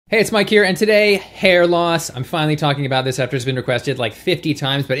Hey, it's Mike here, and today, hair loss. I'm finally talking about this after it's been requested like 50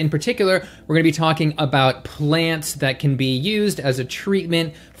 times, but in particular, we're gonna be talking about plants that can be used as a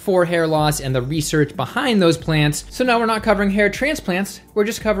treatment for hair loss and the research behind those plants. So now we're not covering hair transplants, we're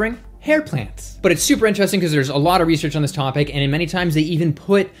just covering hair plants. But it's super interesting because there's a lot of research on this topic, and many times they even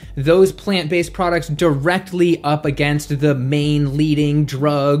put those plant-based products directly up against the main leading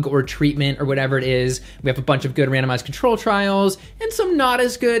drug or treatment or whatever it is. We have a bunch of good randomized control trials and some not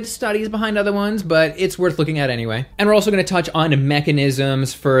as good studies behind other ones, but it's worth looking at anyway. And we're also gonna touch on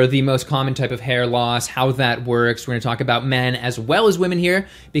mechanisms for the most common type of hair loss, how that works. We're gonna talk about men as well as women here,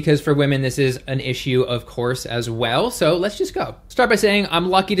 because for women this is an issue, of course, as well. So let's just go. Start by saying I'm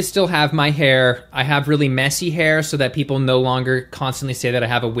lucky to still have my hair. I have really messy hair so that people no longer constantly say that I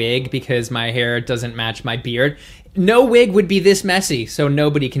have a wig because my hair doesn't match my beard. No wig would be this messy, so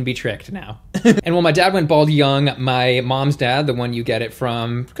nobody can be tricked now. And while my dad went bald young, my mom's dad, the one you get it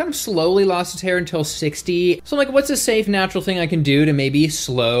from, kind of slowly lost his hair until 60. So I'm like, what's a safe, natural thing I can do to maybe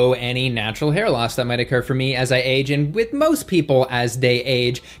slow any natural hair loss that might occur for me as I age, and with most people as they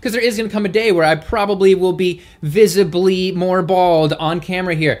age? Because there is gonna come a day where I probably will be visibly more bald on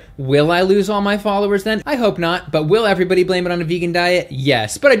camera here. Will I lose all my followers then? I hope not, but will everybody blame it on a vegan diet?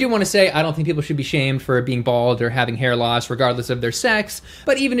 Yes. But I do wanna say, I don't think people should be shamed for being bald or having hair loss regardless of their sex.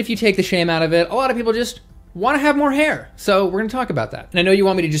 But even if you take the shame out of it, a lot of people just want to have more hair. So we're gonna talk about that. And I know you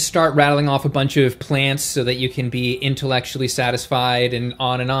want me to just start rattling off a bunch of plants so that you can be intellectually satisfied and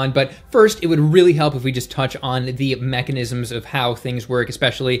on, but first it would really help if we just touch on the mechanisms of how things work,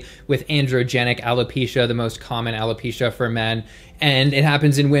 especially with androgenic alopecia, the most common alopecia for men. And it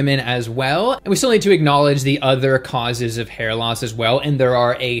happens in women as well. And we still need to acknowledge the other causes of hair loss as well, and there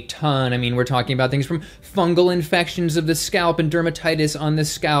are a ton. I mean, we're talking about things from fungal infections of the scalp and dermatitis on the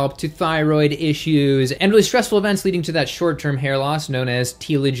scalp to thyroid issues and really stressful events leading to that short-term hair loss known as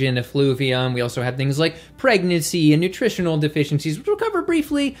telogen effluvium. We also have things like pregnancy and nutritional deficiencies, which we'll cover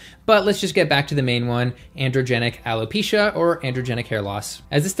briefly, but let's just get back to the main one, androgenic alopecia or androgenic hair loss.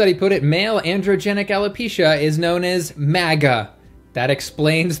 As the study put it, male androgenic alopecia is known as MAGA. That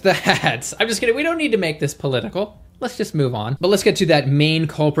explains that. I'm just kidding, we don't need to make this political. Let's just move on. But let's get to that main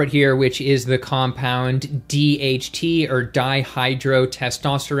culprit here, which is the compound DHT, or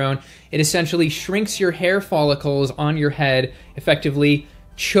dihydrotestosterone. It essentially shrinks your hair follicles on your head, effectively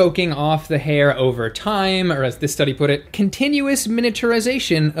choking off the hair over time, or as this study put it, continuous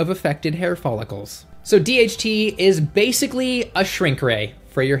miniaturization of affected hair follicles. So DHT is basically a shrink ray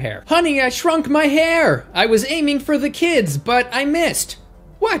for your hair. Honey, I shrunk my hair! I was aiming for the kids, but I missed.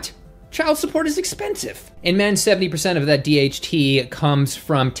 What? Child support is expensive. In men, 70% of that DHT comes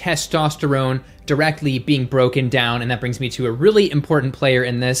from testosterone directly being broken down, and that brings me to a really important player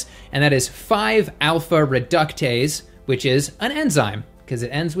in this, and that is 5-alpha reductase, which is an enzyme, because it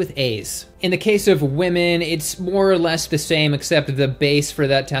ends with A's. In the case of women, it's more or less the same, except the base for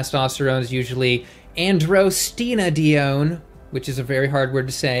that testosterone is usually androstenedione, which is a very hard word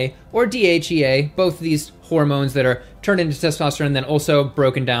to say, or DHEA, both of these hormones that are turned into testosterone, then also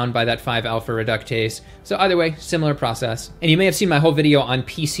broken down by that 5-alpha reductase. So either way, similar process. And you may have seen my whole video on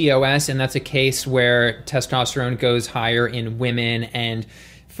PCOS, and that's a case where testosterone goes higher in women, and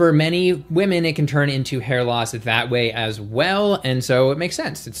for many women, it can turn into hair loss that way as well, and so it makes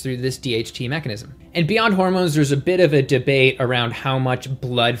sense. It's through this DHT mechanism. And beyond hormones, there's a bit of a debate around how much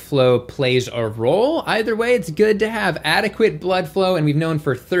blood flow plays a role. Either way, it's good to have adequate blood flow, and we've known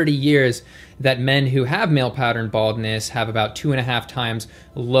for 30 years that men who have male pattern baldness have about 2.5 times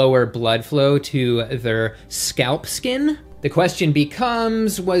lower blood flow to their scalp skin. The question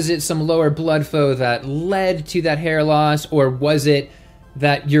becomes, was it some lower blood flow that led to that hair loss, or was it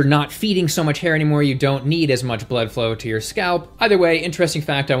that you're not feeding so much hair anymore, you don't need as much blood flow to your scalp? Either way, interesting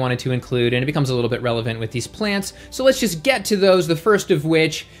fact I wanted to include, and it becomes a little bit relevant with these plants. So let's just get to those, the first of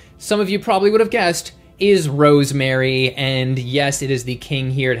which, some of you probably would have guessed, is rosemary. And yes, it is the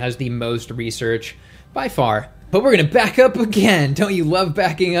king here. It has the most research by far. But we're gonna back up again. Don't you love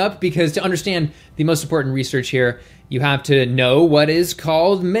backing up? Because to understand the most important research here, you have to know what is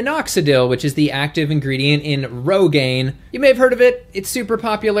called Minoxidil, which is the active ingredient in rogaine. You may have heard of it. It's super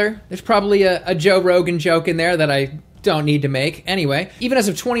popular. There's probably a Joe Rogan joke in there that I don't need to make. Anyway, even as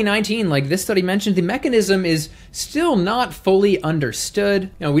of 2019, like this study mentioned, the mechanism is still not fully understood. You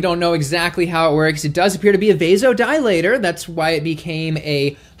know, we don't know exactly how it works. It does appear to be a vasodilator. That's why it became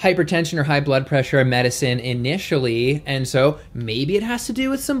a hypertension or high blood pressure medicine initially. And so maybe it has to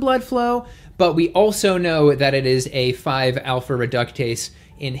do with some blood flow, but we also know that it is a 5-alpha reductase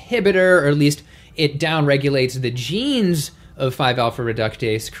inhibitor, or at least it downregulates the genes of 5-alpha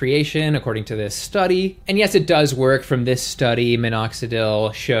reductase creation, according to this study. And yes, it does work. From this study,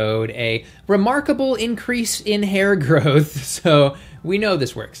 Minoxidil showed a remarkable increase in hair growth, so we know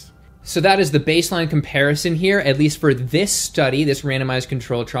this works. So that is the baseline comparison here, at least for this study, this randomized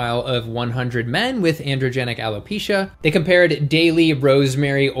control trial of 100 men with androgenic alopecia. They compared daily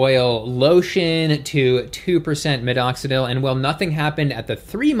rosemary oil lotion to 2% Minoxidil, and while nothing happened at the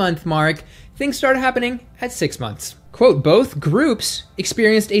 3-month mark, things started happening at 6 months. Quote, both groups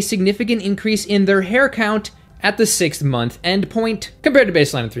experienced a significant increase in their hair count at the 6th-month endpoint compared to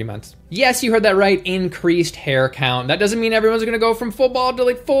baseline in 3 months. Yes, you heard that right, increased hair count. That doesn't mean everyone's gonna go from full bald to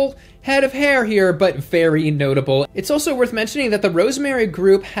like full head of hair here, but very notable. It's also worth mentioning that the rosemary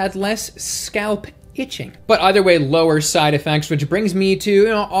group had less scalp itching. But either way, lower side effects, which brings me to,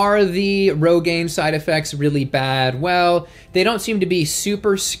 are the rogaine side effects really bad? Well, they don't seem to be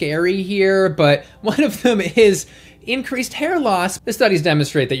super scary here, but one of them is increased hair loss. The studies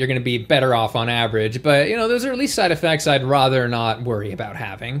demonstrate that you're going to be better off on average, but those are at least side effects I'd rather not worry about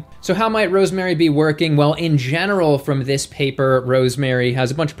having. So how might rosemary be working? Well, in general, from this paper, rosemary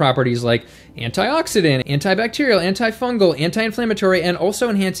has a bunch of properties like antioxidant, antibacterial, antifungal, anti-inflammatory, and also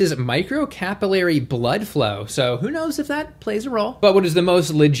enhances microcapillary blood flow. So who knows if that plays a role? But what is the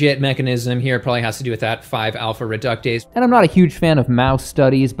most legit mechanism here? It probably has to do with that 5-alpha reductase. And I'm not a huge fan of mouse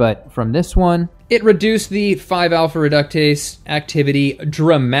studies, but from this one, it reduced the 5-alpha reductase activity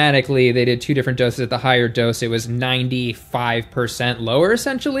dramatically. They did 2 different doses. At the higher dose, it was 95% lower,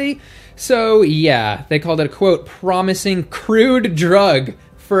 essentially. So yeah, they called it a, quote, promising crude drug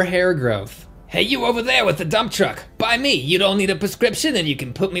for hair growth. Hey, you over there with the dump truck. By me, you don't need a prescription and you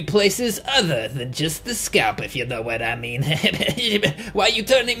can put me places other than just the scalp, if you know what I mean. Why are you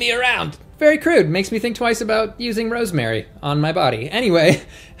turning me around? Very crude. Makes me think twice about using rosemary on my body. Anyway,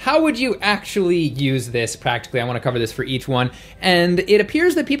 how would you actually use this practically? I want to cover this for each one. And it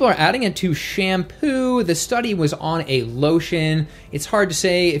appears that people are adding it to shampoo. The study was on a lotion. It's hard to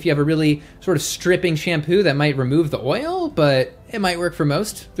say if you have a really sort of stripping shampoo that might remove the oil, but it might work for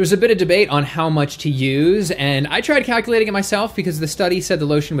most. There's a bit of debate on how much to use, and I tried calculating it myself because the study said the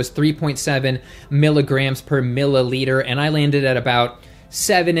lotion was 3.7 milligrams per milliliter, and I landed at about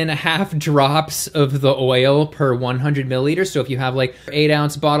 7.5 drops of the oil per 100 milliliters. So if you have like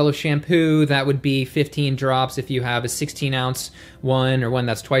 8-ounce bottle of shampoo, that would be 15 drops. If you have a 16-ounce one, or one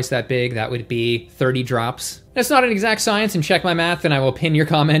that's twice that big, that would be 30 drops. That's not an exact science, and check my math and I will pin your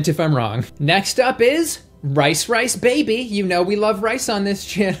comment if I'm wrong. Next up is rice, baby. You know we love rice on this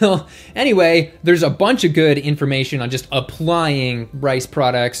channel. Anyway, there's a bunch of good information on just applying rice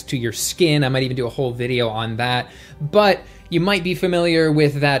products to your skin. I might even do a whole video on that. But you might be familiar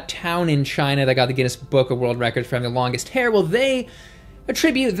with that town in China that got the Guinness Book of World Records for having the longest hair. Well, they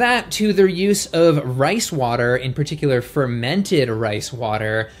attribute that to their use of rice water, in particular fermented rice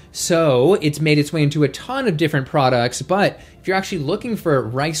water. So it's made its way into a ton of different products. But if you're actually looking for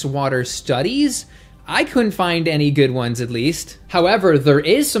rice water studies, I couldn't find any good ones, at least. However, there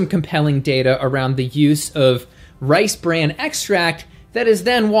is some compelling data around the use of rice bran extract that is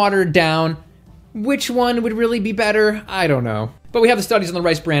then watered down. Which one would really be better? I don't know. But we have the studies on the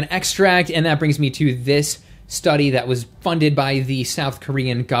rice bran extract, and that brings me to this study that was funded by the South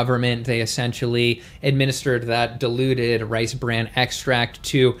Korean government. They essentially administered that diluted rice bran extract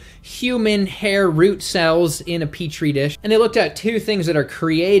to human hair root cells in a Petri dish. And they looked at 2 things that are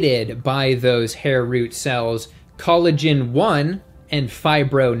created by those hair root cells, collagen 1 and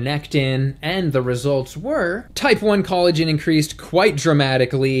fibronectin, and the results were type 1 collagen increased quite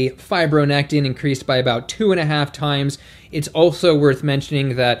dramatically, fibronectin increased by about 2.5 times. It's also worth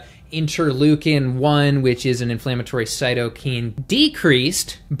mentioning that interleukin-1, which is an inflammatory cytokine,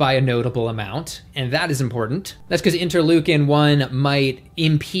 decreased by a notable amount, and that is important. That's because interleukin-1 might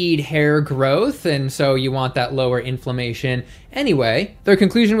impede hair growth, and so you want that lower inflammation. Anyway, their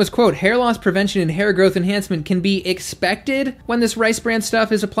conclusion was, quote, hair loss prevention and hair growth enhancement can be expected when this rice bran stuff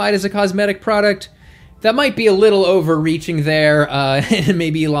is applied as a cosmetic product. That might be a little overreaching there, and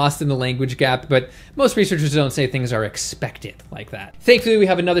maybe lost in the language gap, but most researchers don't say things are expected like that. Thankfully, we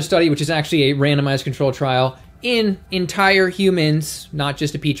have another study, which is actually a randomized control trial in entire humans, not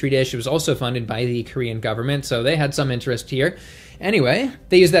just a Petri dish. It was also funded by the Korean government, so they had some interest here. Anyway,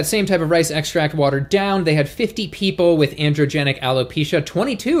 they used that same type of rice extract watered down. They had 50 people with androgenic alopecia.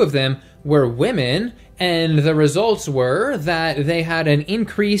 22 of them were women, and the results were that they had an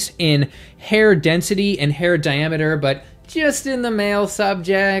increase in hair density and hair diameter, but just in the male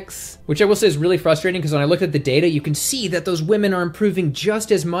subjects, which I will say is really frustrating because when I looked at the data, you can see that those women are improving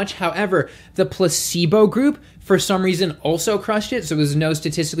just as much. However, the placebo group, for some reason, also crushed it. So there's no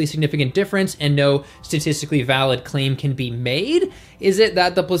statistically significant difference and no statistically valid claim can be made. Is it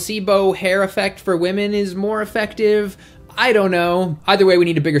that the placebo hair effect for women is more effective? I don't know. Either way, we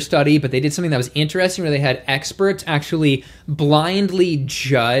need a bigger study, but they did something that was interesting where they had experts actually blindly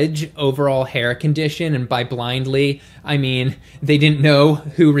judge overall hair condition. And by blindly, I mean they didn't know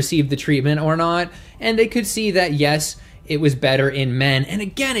who received the treatment or not. And they could see that, yes, it was better in men. And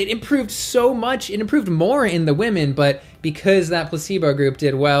again, it improved so much. It improved more in the women, but because that placebo group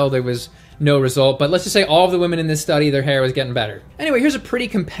did well, there was no result. But let's just say all of the women in this study, their hair was getting better. Anyway, here's a pretty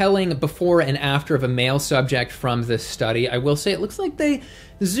compelling before and after of a male subject from this study. I will say it looks like they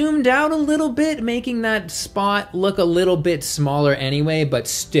zoomed out a little bit, making that spot look a little bit smaller anyway, but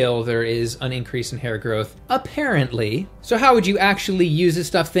still there is an increase in hair growth, apparently. So how would you actually use this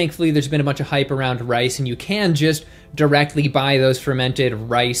stuff? Thankfully, there's been a bunch of hype around rice, and you can just directly buy those fermented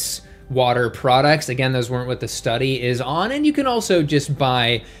rice water products. Again, those weren't what the study is on, and you can also just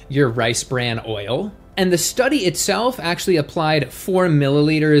buy your rice bran oil. And the study itself actually applied 4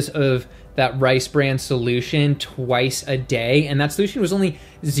 milliliters of that rice bran solution twice a day, and that solution was only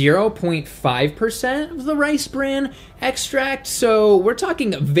 0.5% of the rice bran extract, so we're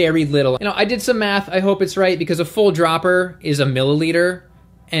talking very little. You know, I did some math, I hope it's right, because a full dropper is a milliliter,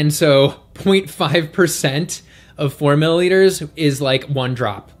 and so 0.5% of 4 milliliters is like 1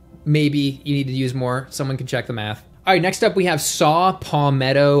 drop. Maybe you need to use more. Someone can check the math. All right, next up we have saw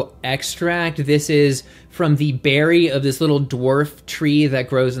palmetto extract. This is from the berry of this little dwarf tree that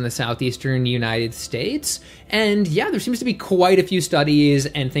grows in the southeastern United States. And yeah, there seems to be quite a few studies,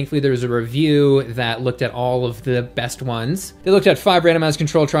 and thankfully there was a review that looked at all of the best ones. They looked at 5 randomized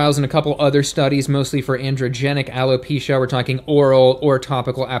control trials and a couple other studies, mostly for androgenic alopecia. We're talking oral or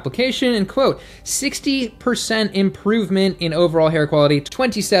topical application, and quote, 60% improvement in overall hair quality,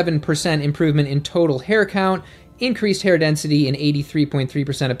 27% improvement in total hair count, increased hair density in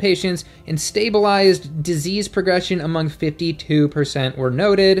 83.3% of patients, and stabilized disease progression among 52% were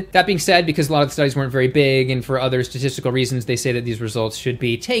noted. That being said, because a lot of the studies weren't very big, and for other statistical reasons, they say that these results should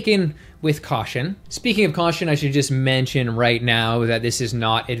be taken with caution. Speaking of caution, I should just mention right now that this is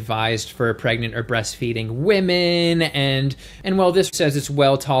not advised for pregnant or breastfeeding women, and while this says it's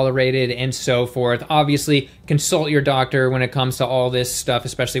well tolerated and so forth, obviously consult your doctor when it comes to all this stuff,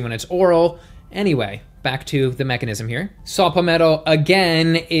 especially when it's oral. Anyway, back to the mechanism here. Saw palmetto,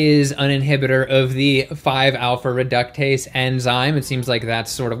 again, is an inhibitor of the 5-alpha reductase enzyme. It seems like that's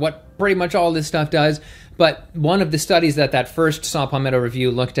sort of what pretty much all this stuff does. But one of the studies that first saw palmetto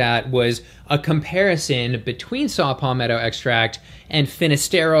review looked at was a comparison between saw palmetto extract and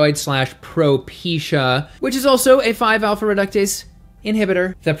finasteride / Propecia, which is also a 5-alpha reductase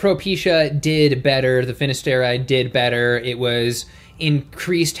inhibitor. The Propecia did better. The finasteride did better. It was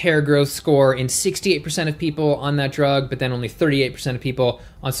increased hair growth score in 68% of people on that drug, but then only 38% of people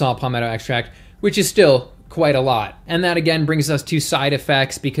on saw palmetto extract, which is still quite a lot. And that again brings us to side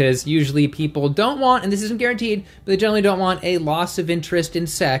effects, because usually people don't want, and this isn't guaranteed, but they generally don't want a loss of interest in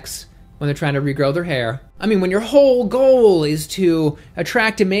sex when they're trying to regrow their hair. I mean, when your whole goal is to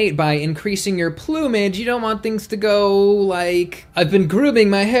attract a mate by increasing your plumage, you don't want things to go like, I've been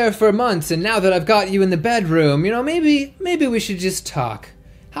grooming my hair for months, and now that I've got you in the bedroom, you know, maybe we should just talk.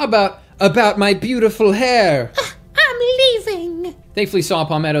 How about my beautiful hair? I'm leaving. Thankfully, saw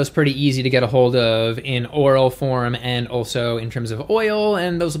palmetto is pretty easy to get a hold of in oral form and also in terms of oil,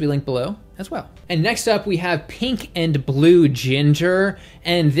 and those will be linked below as well. And next up, we have pink and blue ginger,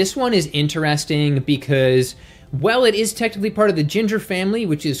 and this one is interesting because, well, it is technically part of the ginger family,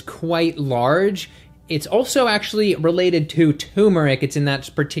 which is quite large. It's also actually related to turmeric. It's in that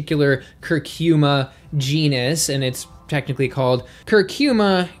particular Curcuma genus, and it's technically called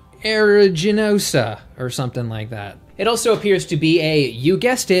Curcuma aeruginosa or something like that. It also appears to be a, you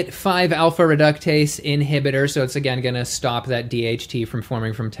guessed it, 5-alpha reductase inhibitor, so it's again going to stop that DHT from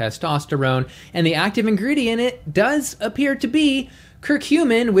forming from testosterone, and the active ingredient in it does appear to be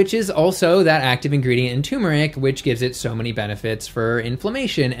curcumin, which is also that active ingredient in turmeric, which gives it so many benefits for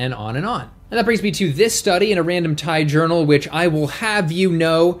inflammation and on and on. And that brings me to this study in a random Thai journal, which I will have you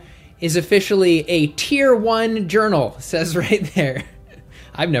know is officially a tier 1 journal, it says right there.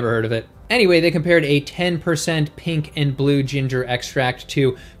 I've never heard of it. Anyway, they compared a 10% pink and blue ginger extract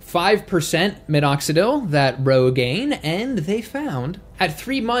to 5% Minoxidil, that rogaine, and they found at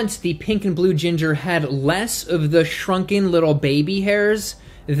 3 months, the pink and blue ginger had less of the shrunken little baby hairs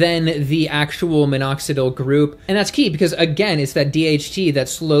than the actual Minoxidil group. And that's key because, again, it's that DHT that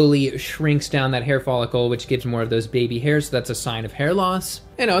slowly shrinks down that hair follicle, which gives more of those baby hairs. So that's a sign of hair loss.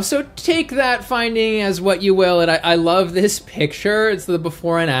 You know, so take that finding as what you will. And I love this picture. It's the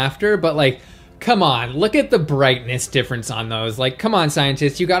before and after, but like, come on, look at the brightness difference on those. Like, come on,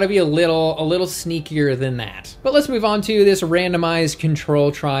 scientists, you gotta be a little sneakier than that. But let's move on to this randomized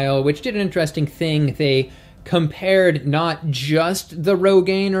control trial, which did an interesting thing. They compared not just the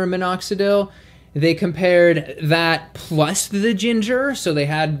rogaine or Minoxidil, they compared that plus the ginger, so they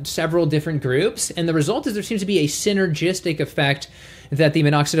had several different groups, and the result is there seems to be a synergistic effect that the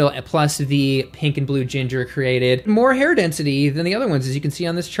Minoxidil plus the pink and blue ginger created. More hair density than the other ones, as you can see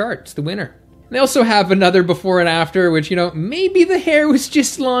on this chart. It's the winner. They also have another before and after, which, you know, maybe the hair was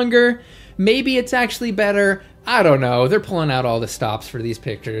just longer, maybe it's actually better. I don't know. They're pulling out all the stops for these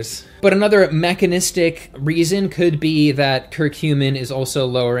pictures. But another mechanistic reason could be that curcumin is also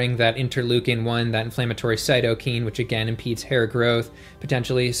lowering that interleukin-1, that inflammatory cytokine, which again impedes hair growth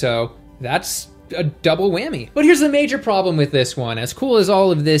potentially. So that's a double whammy. But here's the major problem with this one. As cool as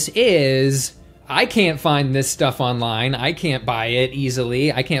all of this is, I can't find this stuff online. I can't buy it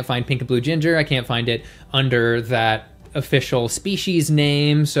easily. I can't find pink and blue ginger. I can't find it under that official species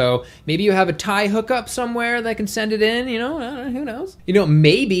name. So maybe you have a Thai hookup somewhere that can send it in, you know, who knows? You know,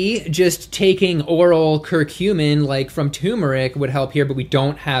 maybe just taking oral curcumin like from turmeric would help here, but we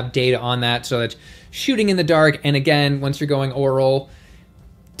don't have data on that. So that's shooting in the dark. And again, once you're going oral,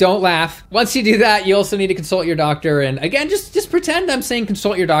 don't laugh. Once you do that, you also need to consult your doctor. And again, just pretend I'm saying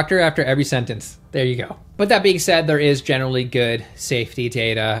consult your doctor after every sentence. There you go. But that being said, there is generally good safety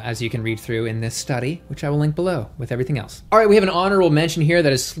data, as you can read through in this study, which I will link below with everything else. All right, we have an honorable mention here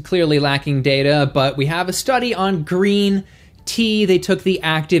that is clearly lacking data, but we have a study on green tea. They took the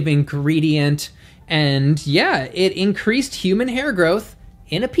active ingredient, and yeah, it increased human hair growth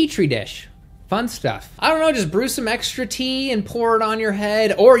in a Petri dish. Fun stuff. I don't know, just brew some extra tea and pour it on your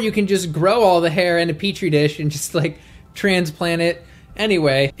head, or you can just grow all the hair in a Petri dish and just like transplant it.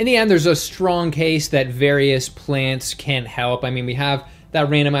 Anyway, in the end, there's a strong case that various plants can help. I mean, we have that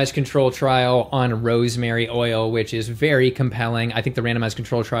randomized control trial on rosemary oil, which is very compelling. I think the randomized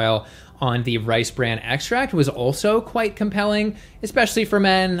control trial on the rice bran extract was also quite compelling, especially for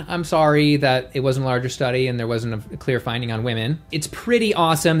men. I'm sorry that it wasn't a larger study and there wasn't a clear finding on women. It's pretty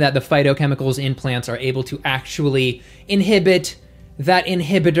awesome that the phytochemicals in plants are able to actually inhibit that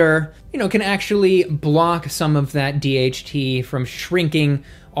inhibitor, you know, can actually block some of that DHT from shrinking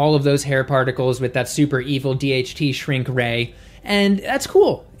all of those hair particles with that super evil DHT shrink ray. And that's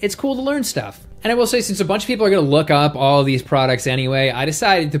cool. It's cool to learn stuff. And I will say, since a bunch of people are going to look up all of these products anyway, I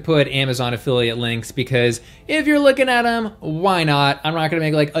decided to put Amazon affiliate links because if you're looking at them, why not? I'm not going to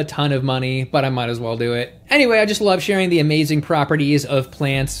make like a ton of money, but I might as well do it. Anyway, I just love sharing the amazing properties of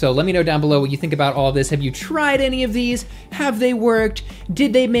plants. So let me know down below what you think about all this. Have you tried any of these? Have they worked?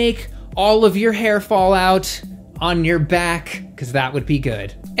 Did they make all of your hair fall out on your back? Because that would be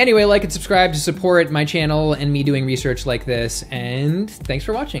good. Anyway, like and subscribe to support my channel and me doing research like this. And thanks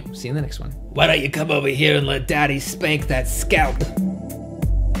for watching. See you in the next one. Why don't you come over here and let Daddy spank that scalp?